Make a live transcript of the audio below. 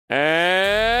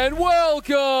And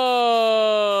welcome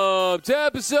to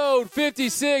episode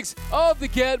 56 of the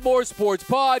Get More Sports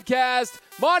Podcast.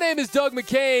 My name is Doug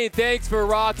McCain. Thanks for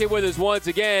rocking with us once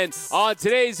again. On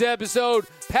today's episode,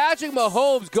 Patrick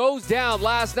Mahomes goes down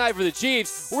last night for the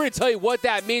Chiefs. We're going to tell you what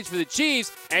that means for the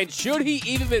Chiefs, and should he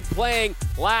even been playing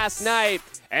last night?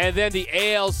 And then the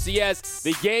ALCS,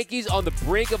 the Yankees on the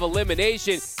brink of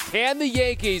elimination. Can the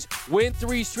Yankees win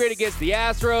 3 straight against the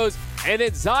Astros? And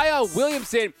then Zion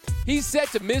Williamson, he's set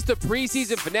to miss the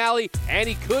preseason finale, and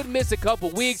he could miss a couple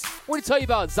weeks. We're going to tell you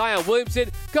about Zion Williamson,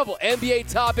 a couple NBA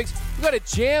topics. We've got a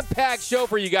jam-packed show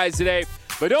for you guys today.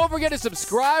 But don't forget to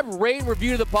subscribe, rate, and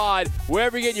review to the pod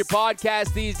wherever you get your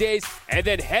podcast these days. And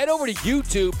then head over to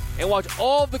YouTube and watch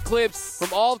all of the clips from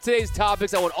all of today's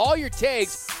topics. I want all your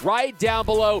takes right down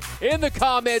below in the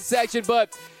comment section.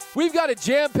 But we've got a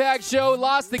jam-packed show,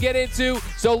 lots to get into,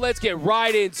 so let's get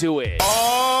right into it.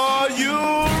 Are you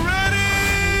ready?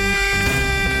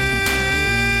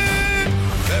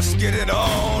 Let's get it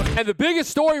on. And the biggest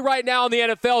story right now in the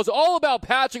NFL is all about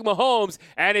Patrick Mahomes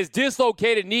and his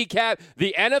dislocated kneecap.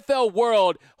 The NFL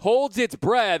world holds its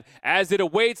breath as it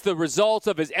awaits the results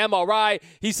of his MRI.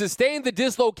 He sustained the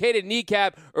dislocated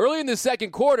kneecap early in the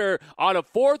second quarter on a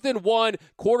 4th and 1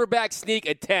 quarterback sneak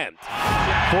attempt.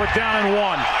 4th down and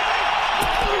 1.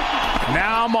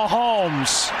 Now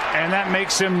Mahomes, and that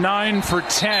makes him 9 for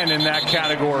 10 in that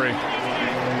category.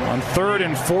 On 3rd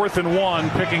and 4th and 1,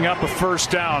 picking up a first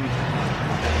down.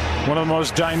 One of the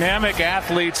most dynamic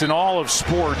athletes in all of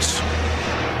sports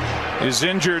is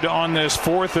injured on this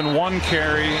 4th and 1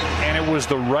 carry, and it was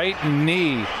the right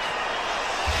knee.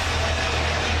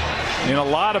 In a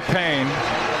lot of pain.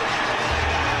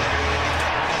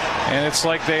 And it's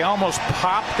like they almost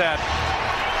popped that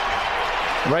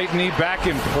right knee back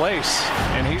in place.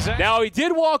 And now, he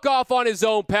did walk off on his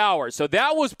own power, so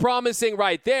that was promising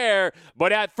right there.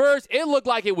 But at first, it looked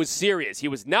like it was serious. He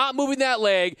was not moving that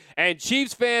leg, and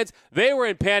Chiefs fans, they were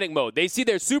in panic mode. They see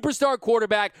their superstar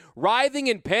quarterback writhing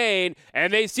in pain,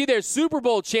 and they see their Super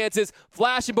Bowl chances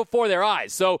flashing before their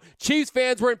eyes. So Chiefs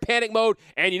fans were in panic mode,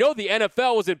 and you know the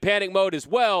NFL was in panic mode as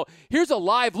well. Here's a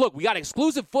live look. We got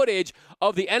exclusive footage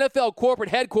of the NFL corporate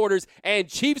headquarters and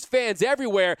Chiefs fans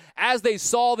everywhere as they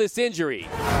saw this injury.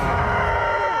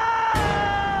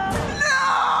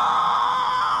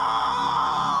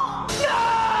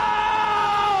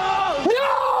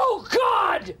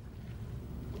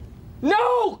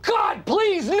 No, God,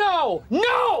 please, no!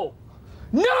 No!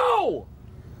 No!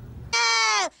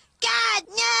 No! God,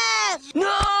 no!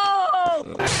 No!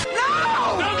 No!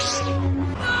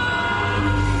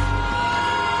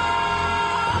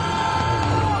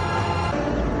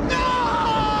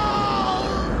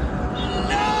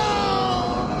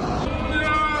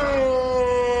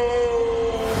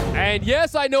 And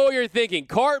yes, I know what you're thinking.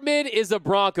 Cartman is a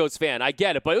Broncos fan. I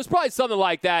get it, but it was probably something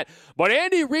like that. But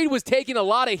Andy Reid was taking a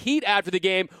lot of heat after the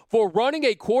game for running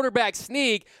a quarterback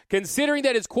sneak, considering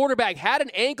that his quarterback had an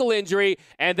ankle injury,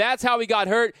 and that's how he got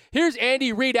hurt. Here's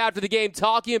Andy Reid after the game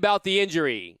talking about the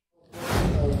injury.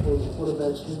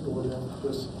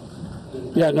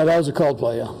 Yeah, no, that was a called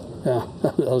play, yeah. Yeah,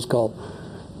 that was called.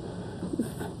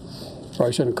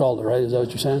 Probably shouldn't have called it, right? Is that what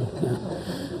you're saying? Yeah.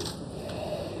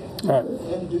 All right.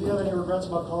 And do you have any regrets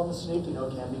about calling the sneak? You know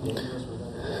it can be dangerous with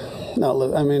that.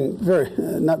 No, I mean,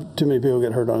 not too many people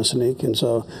get hurt on a sneak, and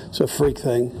so it's a freak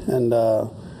thing, and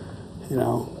you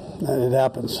know, it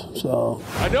happens. So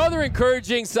another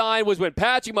encouraging sign was when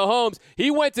Patrick Mahomes,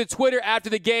 he went to Twitter after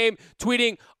the game,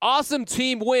 tweeting, "Awesome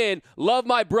team win. Love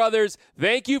my brothers.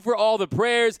 Thank you for all the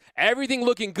prayers. Everything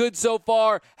looking good so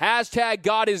far. Hashtag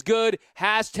God is good.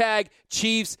 Hashtag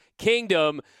Chiefs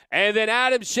Kingdom." And then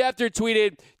Adam Schefter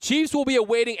tweeted, Chiefs will be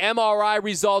awaiting MRI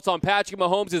results on Patrick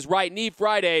Mahomes' right knee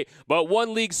Friday, but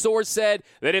one league source said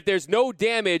that if there's no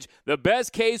damage, the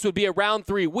best case would be around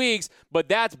 3 weeks, but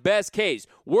that's best case.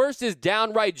 Worst is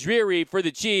downright dreary for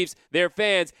the Chiefs, their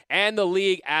fans, and the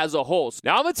league as a whole.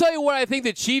 Now, I'm going to tell you what I think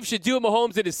the Chiefs should do with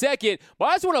Mahomes in a second, but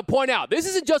I just want to point out, this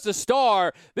isn't just a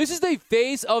star. This is the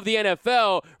face of the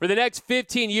NFL for the next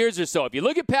 15 years or so. If you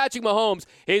look at Patrick Mahomes,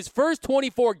 his first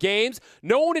 24 games,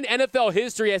 no one in NFL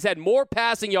history has had more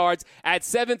passing yards at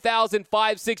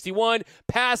 7,561,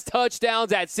 pass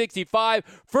touchdowns at 65,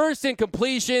 first in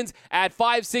completions at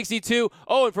 562.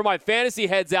 Oh, and for my fantasy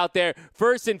heads out there,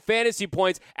 first in fantasy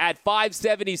points at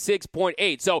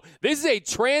 576.8. So this is a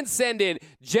transcendent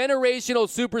generational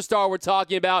superstar we're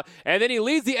talking about. And then he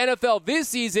leads the NFL this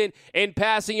season in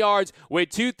passing yards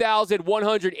with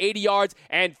 2,180 yards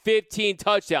and 15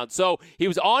 touchdowns. So he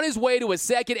was on his way to a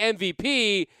second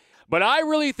MVP. but I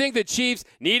really think the Chiefs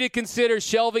need to consider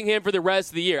shelving him for the rest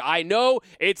of the year. I know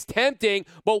it's tempting,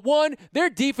 but one,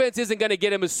 their defense isn't going to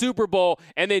get him a Super Bowl,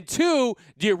 and then two,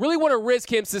 do you really want to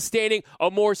risk him sustaining a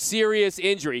more serious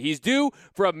injury? He's due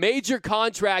for a major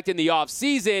contract in the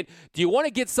offseason. Do you want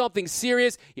to get something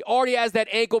serious? He already has that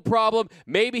ankle problem.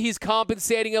 Maybe he's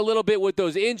compensating a little bit with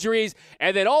those injuries,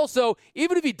 and then also,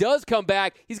 even if he does come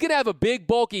back, he's going to have a big,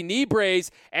 bulky knee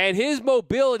brace, and his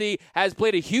mobility has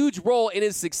played a huge role in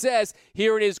his success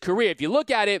here in his career. If you look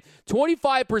at it,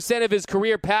 25% of his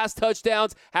career pass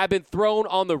touchdowns have been thrown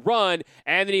on the run,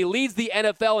 and then he leads the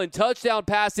NFL in touchdown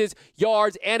passes,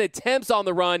 yards, and attempts on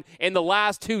the run in the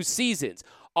last 2 seasons.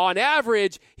 On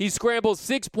average, he scrambles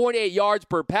 6.8 yards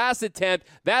per pass attempt.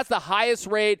 That's the highest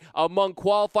rate among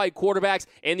qualified quarterbacks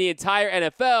in the entire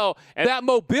NFL. And that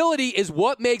mobility is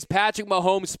what makes Patrick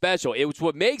Mahomes special. It's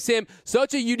what makes him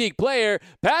such a unique player.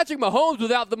 Patrick Mahomes,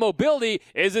 without the mobility,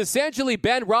 is essentially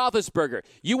Ben Roethlisberger.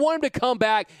 You want him to come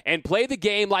back and play the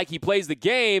game like he plays the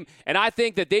game, and I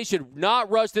think that they should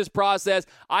not rush this process.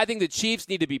 I think the Chiefs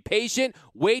need to be patient,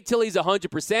 wait till he's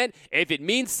 100%. If it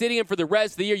means sitting him for the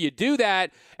rest of the year, you do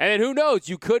that. And then who knows?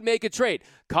 You could make a trade.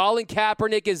 Colin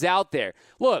Kaepernick is out there.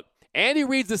 Look, Andy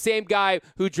Reid's the same guy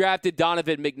who drafted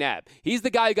Donovan McNabb. He's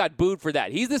the guy who got booed for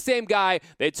that. He's the same guy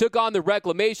that took on the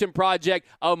reclamation project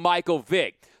of Michael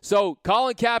Vick. So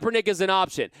Colin Kaepernick is an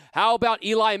option. How about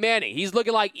Eli Manning? He's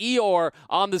looking like Eeyore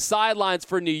on the sidelines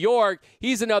for New York.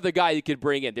 He's another guy you could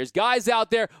bring in. There's guys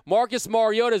out there. Marcus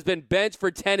Mariota has been benched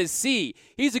for Tennessee.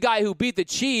 He's a guy who beat the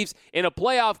Chiefs in a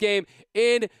playoff game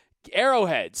in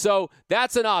Arrowhead. So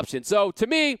that's an option. So to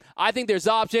me, I think there's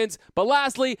options. But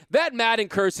lastly, that Madden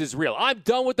curse is real. I'm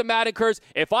done with the Madden curse.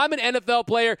 If I'm an NFL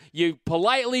player, you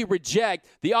politely reject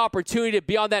the opportunity to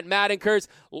be on that Madden curse.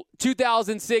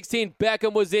 2016,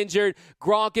 Beckham was injured.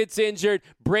 Gronk gets injured.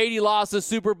 Brady lost the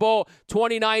Super Bowl.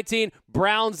 2019,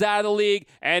 Browns out of the league.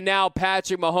 And now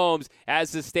Patrick Mahomes has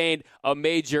sustained a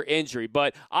major injury.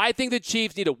 But I think the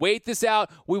Chiefs need to wait this out.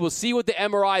 We will see what the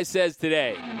MRI says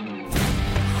today.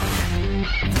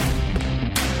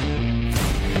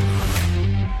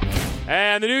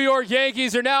 And the New York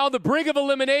Yankees are now on the brink of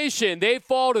elimination. They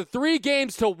fall to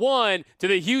 3-1 to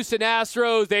the Houston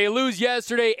Astros. They lose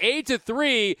yesterday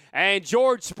 8-3, and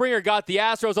George Springer got the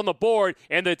Astros on the board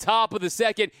in the top of the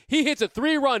second. He hits a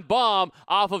 3-run bomb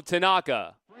off of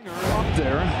Tanaka. Springer up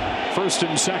there, first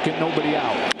and second, nobody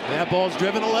out. That ball's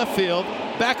driven to left field.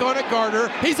 Back on it, Gardner.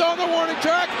 He's on the warning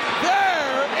track.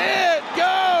 There it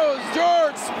goes,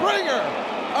 George Springer.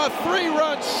 A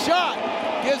 3-run shot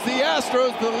gives the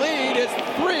Astros the lead. It's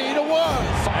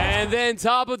 3-1. And then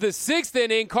top of the 6th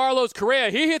inning, Carlos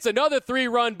Correa, he hits another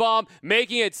 3-run bomb,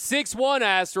 making it 6-1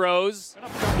 Astros. And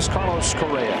up comes Carlos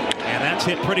Correa. And that's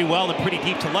hit pretty well and pretty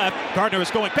deep to left. Gardner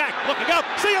is going back, looking up.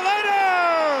 See you later!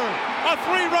 A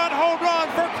 3-run home run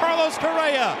for Carlos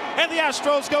Correa. And the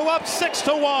Astros go up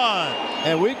 6-1.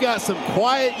 And we've got some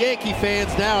quiet Yankee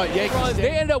fans now at Yankee Stadium. They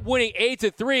ended up winning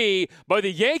 8-3, but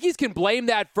the Yankees can blame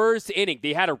that first inning.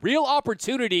 They had a real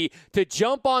opportunity to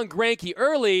jump on Greinke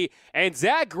early, and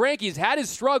Zach Greinke's had his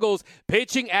struggles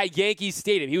pitching at Yankee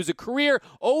Stadium. He was a career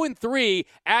 0-3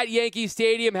 at Yankee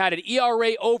Stadium, had an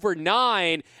ERA over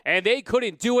 9, and they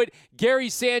couldn't do it. Gary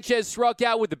Sanchez struck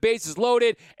out with the bases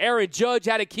loaded. Aaron Judge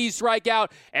had a key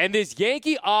strikeout, and this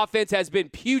Yankee offense has been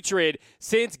putrid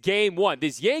since Game 1.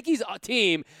 This Yankees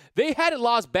team, they hadn't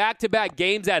lost back-to-back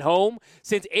games at home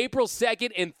since April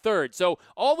 2nd and 3rd. So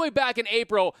all the way back in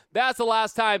April, that's the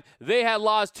last time they had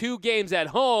lost 2 games at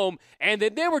home, and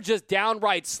then they were just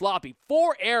downright sloppy.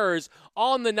 4 errors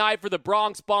on the night for the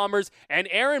Bronx Bombers, and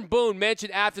Aaron Boone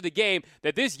mentioned after the game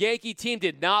that this Yankee team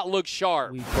did not look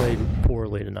sharp. We played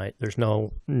poorly tonight. There's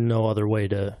no other way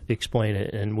to explain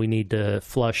it, and we need to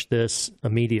flush this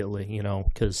immediately,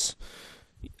 because,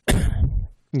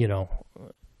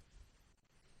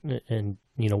 and,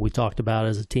 we talked about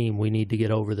as a team, we need to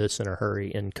get over this in a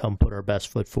hurry and come put our best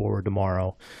foot forward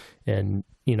tomorrow. And,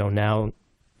 now,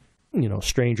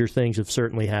 stranger things have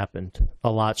certainly happened,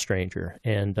 a lot stranger.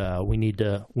 And we need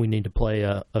to play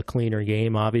a cleaner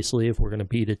game, obviously, if we're going to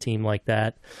beat a team like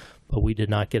that. But we did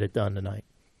not get it done tonight.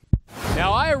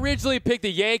 Now, I originally picked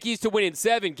the Yankees to win in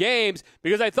 7 games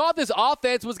because I thought this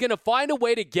offense was going to find a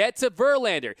way to get to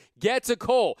Verlander, get to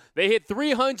Cole. They hit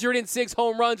 306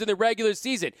 home runs in the regular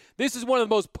season. This is one of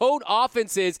the most potent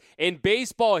offenses in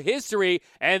baseball history,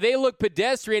 and they look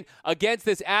pedestrian against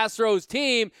this Astros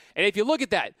team. And if you look at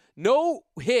that, no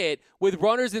hit with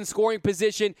runners in scoring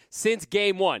position since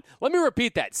Game 1. Let me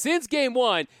repeat that. Since Game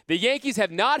 1, the Yankees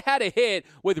have not had a hit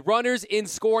with runners in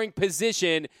scoring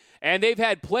position. and they've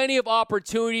had plenty of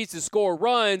opportunities to score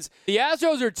runs. The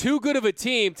Astros are too good of a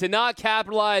team to not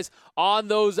capitalize on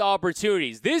those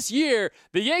opportunities. This year,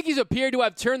 the Yankees appear to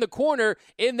have turned the corner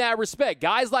in that respect.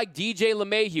 Guys like DJ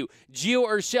LeMahieu, Gio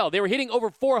Urshela, they were hitting over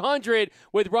 400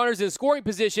 with runners in scoring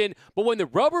position, but when the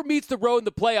rubber meets the road in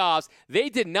the playoffs, they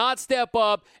did not step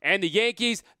up, and the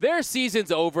Yankees, their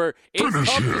season's over. It's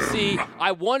tough to see.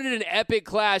 I wanted an epic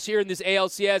clash here in this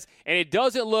ALCS, and it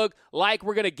doesn't look like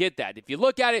we're going to get that. If you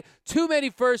look at it, too many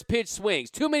first pitch swings,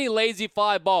 too many lazy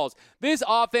fly balls. This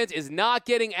offense is not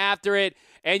getting after it,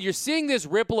 and you're seeing this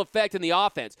ripple effect in the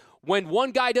offense. When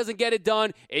one guy doesn't get it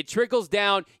done, it trickles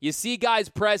down. You see guys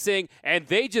pressing, and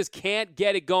they just can't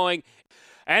get it going.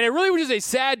 And it really was just a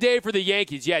sad day for the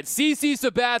Yankees. You had CC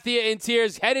Sabathia in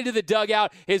tears, headed to the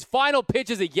dugout. His final pitch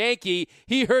as a Yankee,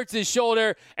 he hurts his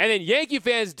shoulder, and then Yankee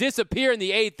fans disappear in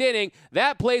the 8th inning.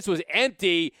 That place was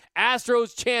empty.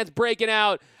 Astros chants breaking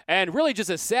out, and really just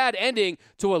a sad ending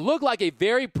to what looked like a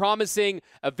very promising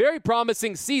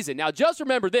season. Now, just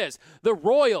remember this. The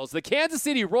Royals, the Kansas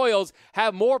City Royals,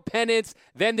 have more pennants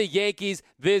than the Yankees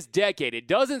this decade. It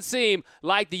doesn't seem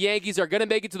like the Yankees are going to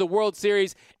make it to the World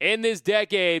Series in this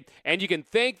decade, and you can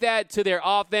thank that to their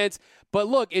offense. But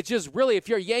look, it's just really, if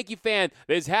you're a Yankee fan,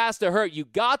 this has to hurt. You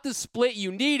got the split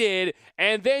you needed,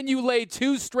 and then you laid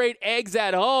 2 straight eggs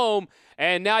at home,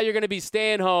 and now you're going to be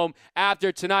staying home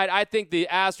after tonight. I think the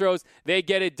Astros, they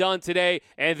get it done today,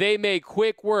 and they make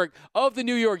quick work of the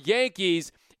New York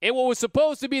Yankees. And what was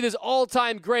supposed to be this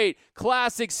all-time great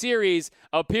classic series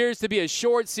appears to be a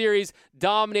short series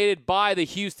dominated by the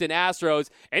Houston Astros.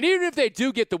 And even if they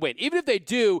do get the win, even if they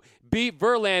do beat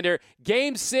Verlander,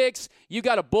 Game 6, you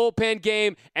got a bullpen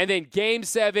game, and then Game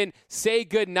 7, say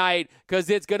goodnight, because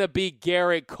it's going to be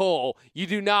Garrett Cole. You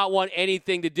do not want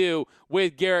anything to do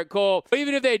with Garrett Cole.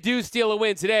 Even if they do steal a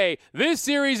win today, this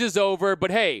series is over.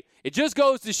 But hey, it just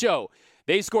goes to show,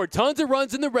 they scored tons of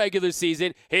runs in the regular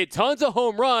season, hit tons of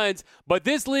home runs, but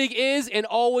this league is and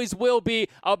always will be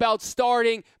about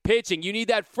starting pitching. You need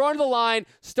that front of the line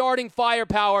starting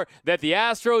firepower that the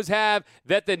Astros have,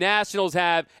 that the Nationals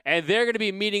have, and they're going to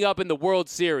be meeting up in the World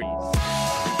Series.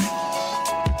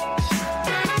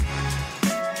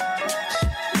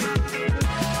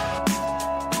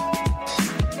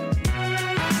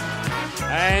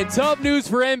 And tough news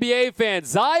for NBA fans.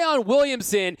 Zion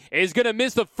Williamson is going to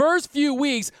miss the first few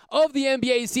weeks of the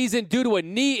NBA season due to a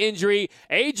knee injury.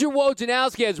 Adrian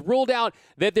Wojnarowski has ruled out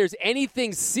that there's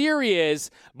anything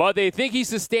serious, but they think he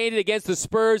sustained it against the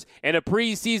Spurs in a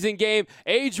preseason game.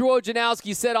 Adrian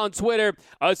Wojnarowski said on Twitter,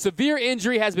 a severe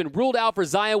injury has been ruled out for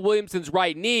Zion Williamson's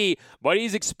right knee, but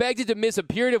he's expected to miss a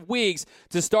period of weeks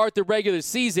to start the regular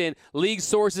season, league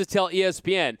sources tell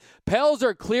ESPN. Pels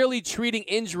are clearly treating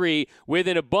injury with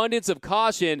an abundance of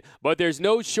caution, but there's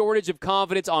no shortage of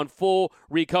confidence on full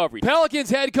recovery. Pelicans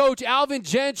head coach Alvin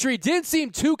Gentry didn't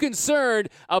seem too concerned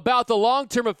about the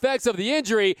long-term effects of the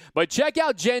injury, but check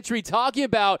out Gentry talking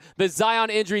about the Zion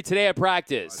injury today at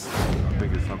practice. I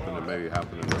think it's something that maybe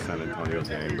happened in the San Antonio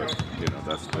game, but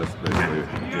that's basically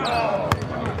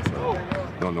so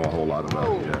don't know a whole lot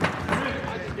about it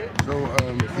yet. So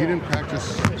he didn't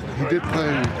practice. He did play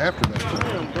after that.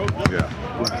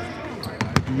 Yeah. Right.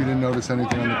 You didn't notice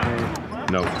anything on the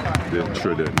court? No,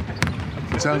 sure didn't.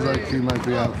 It sounds like he might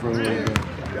be out for a little bit.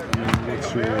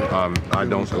 I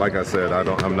don't. Like I said,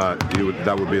 I'm not.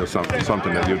 That would be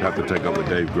something that you'd have to take up with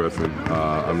Dave Griffin.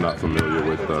 I'm not familiar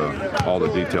with all the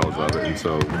details of it, and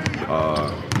so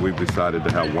we've decided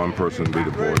to have one person be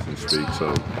the voice and speak.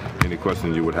 So any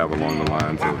question you would have along the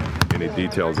lines of any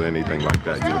details or anything like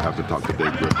that, you would have to talk to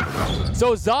Dave Griffin about that.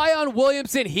 So Zion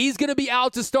Williamson, he's going to be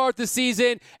out to start the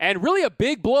season, and really a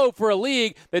big blow for a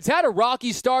league that's had a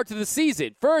rocky start to the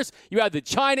season. First, you had the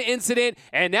China incident,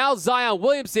 and now Zion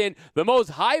Williamson, the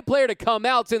most hyped player to come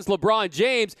out since LeBron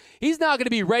James, he's not going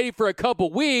to be ready for a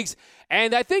couple weeks.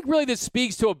 And I think really this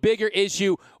speaks to a bigger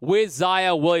issue with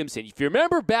Zion Williamson. If you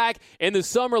remember back in the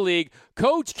Summer League,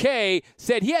 Coach K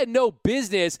said he had no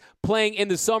business playing in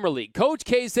the Summer League. Coach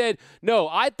K said, no,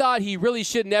 I thought he really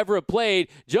should never have played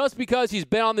just because he's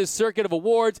been on this circuit of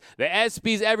awards, the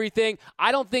ESPYs, everything.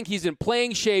 I don't think he's in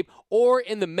playing shape or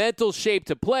in the mental shape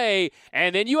to play.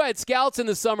 And then you had scouts in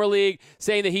the Summer League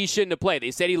saying that he shouldn't have played.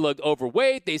 They said he looked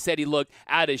overweight. They said he looked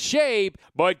out of shape.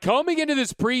 But coming into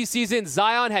this preseason,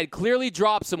 Zion had clearly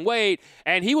dropped some weight,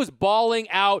 and he was balling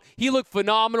out. He looked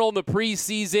phenomenal in the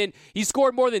preseason. He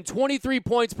scored more than 23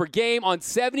 points per game on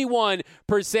 71%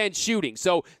 shooting.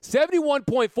 So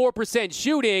 71.4%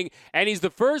 shooting, and he's the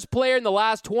first player in the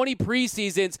last 20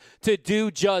 preseasons to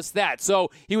do just that.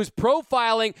 So he was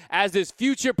profiling as this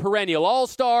future perennial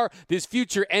all-star, this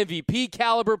future MVP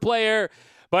caliber player.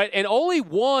 and only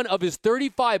one of his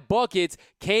 35 buckets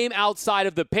came outside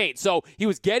of the paint. So he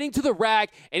was getting to the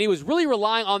rack, and he was really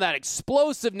relying on that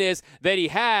explosiveness that he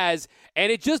has,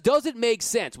 and it just doesn't make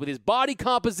sense with his body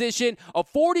composition, a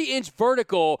 40-inch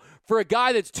vertical for a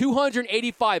guy that's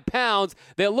 285 pounds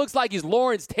that looks like he's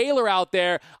Lawrence Taylor out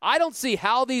there. I don't see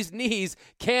how these knees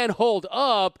can hold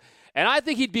up. And I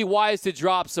think he'd be wise to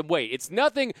drop some weight. It's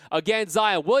nothing against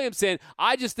Zion Williamson.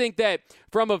 I just think that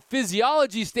from a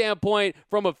physiology standpoint,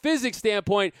 from a physics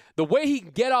standpoint, the way he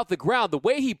can get off the ground, the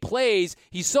way he plays,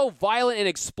 he's so violent and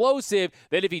explosive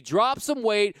that if he dropped some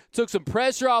weight, took some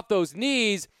pressure off those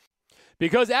knees,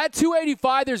 because at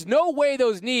 285, there's no way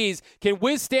those knees can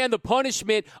withstand the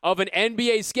punishment of an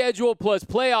NBA schedule plus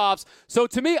playoffs. So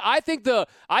to me, I think the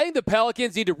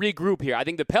Pelicans need to regroup here. I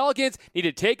think the Pelicans need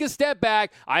to take a step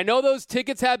back. I know those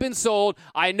tickets have been sold.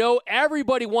 I know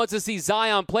everybody wants to see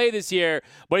Zion play this year.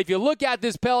 But if you look at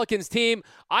this Pelicans team,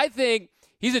 I think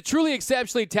he's a truly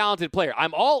exceptionally talented player.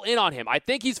 I'm all in on him. I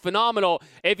think he's phenomenal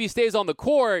if he stays on the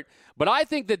court. But I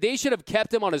think that they should have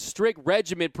kept him on a strict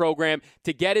regimen program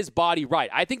to get his body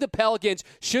right. I think the Pelicans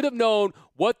should have known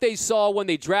what they saw when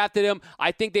they drafted him.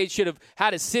 I think they should have had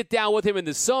to sit down with him in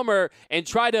the summer and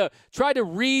try to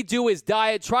redo his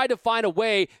diet, try to find a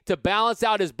way to balance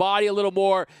out his body a little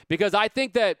more, because I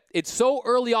think that it's so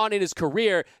early on in his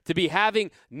career to be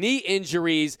having knee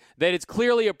injuries that it's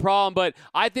clearly a problem. But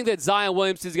I think that Zion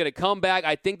Williamson is going to come back.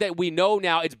 I think that we know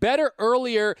now it's better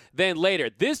earlier than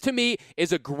later. This, to me,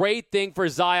 is a great thing for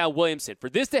Zion Williamson. For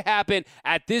this to happen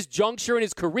at this juncture in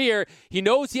his career, he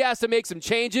knows he has to make some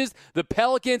changes. The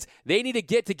Pelicans, they need to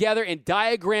get together and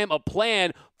diagram a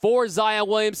plan for Zion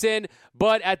Williamson.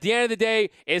 But at the end of the day,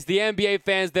 it's the NBA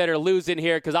fans that are losing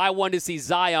here, because I wanted to see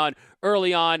Zion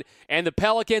early on. And the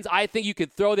Pelicans, I think you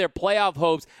could throw their playoff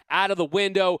hopes out of the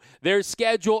window. Their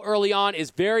schedule early on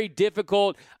is very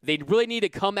difficult. They really need to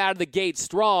come out of the gate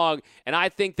strong. And I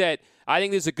think this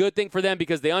is a good thing for them,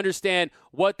 because they understand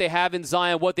what they have in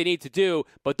Zion, what they need to do.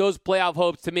 But those playoff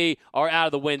hopes, to me, are out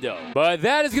of the window. But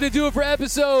that is going to do it for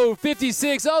episode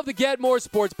 56 of the Get More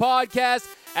Sports Podcast.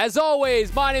 As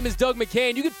always, my name is Doug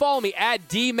McCain. You can follow me at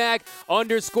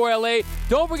DMac_LA.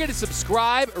 Don't forget to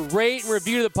subscribe, rate, and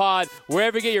review the pod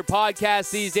wherever you get your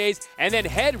podcasts these days. And then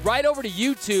head right over to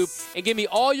YouTube and give me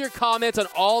all your comments on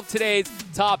all of today's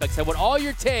topics. I want all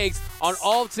your takes on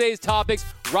all of today's topics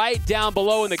right down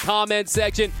below in the comments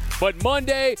section. But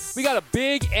Monday, we got a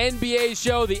big NBA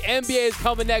show. The NBA is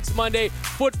coming next Monday.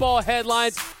 Football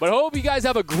headlines. But I hope you guys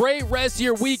have a great rest of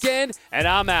your weekend, and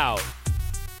I'm out.